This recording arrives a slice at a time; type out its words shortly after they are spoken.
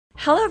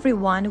Hello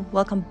everyone,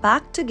 welcome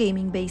back to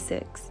Gaming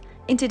Basics.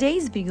 In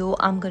today's video,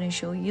 I'm going to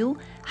show you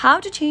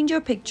how to change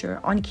your picture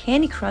on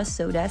Candy Crush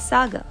Soda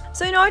Saga.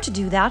 So in order to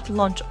do that,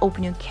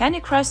 open your Candy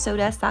Crush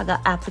Soda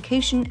Saga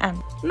application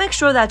and make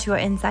sure that you are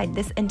inside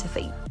this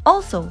interface.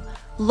 Also,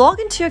 log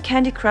into your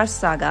Candy Crush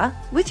Saga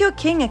with your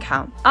King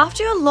account.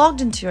 After you're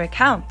logged into your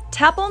account,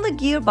 tap on the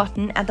gear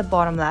button at the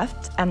bottom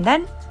left and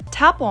then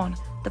tap on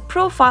the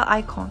profile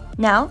icon.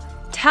 Now,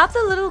 tap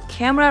the little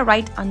camera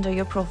right under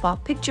your profile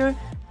picture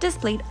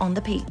displayed on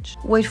the page.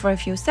 Wait for a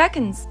few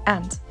seconds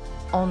and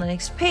on the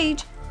next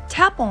page,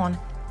 tap on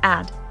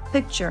Add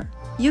Picture.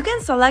 You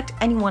can select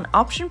any one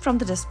option from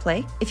the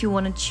display. If you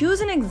want to choose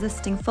an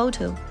existing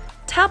photo,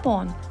 tap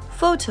on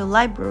Photo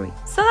Library.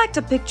 Select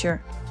a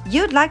picture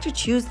you'd like to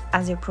choose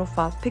as your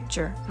profile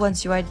picture.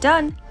 Once you are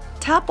done,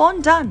 tap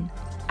on Done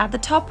at the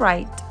top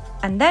right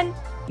and then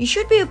you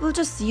should be able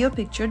to see your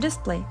picture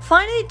display.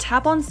 Finally,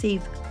 tap on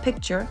Save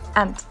Picture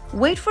and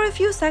wait for a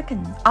few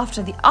seconds.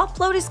 After the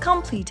upload is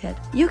completed,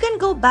 you can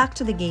go back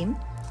to the game,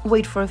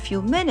 wait for a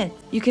few minutes.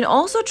 You can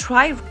also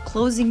try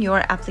closing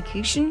your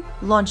application,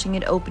 launching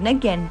it open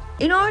again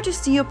in order to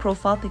see your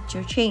profile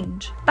picture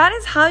change. That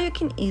is how you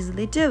can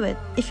easily do it.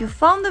 If you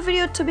found the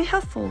video to be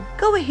helpful,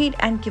 go ahead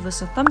and give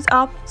us a thumbs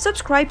up,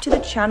 subscribe to the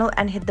channel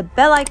and hit the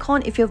bell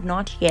icon if you have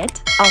not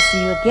yet. I'll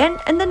see you again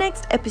in the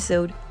next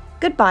episode.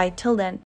 Goodbye till then.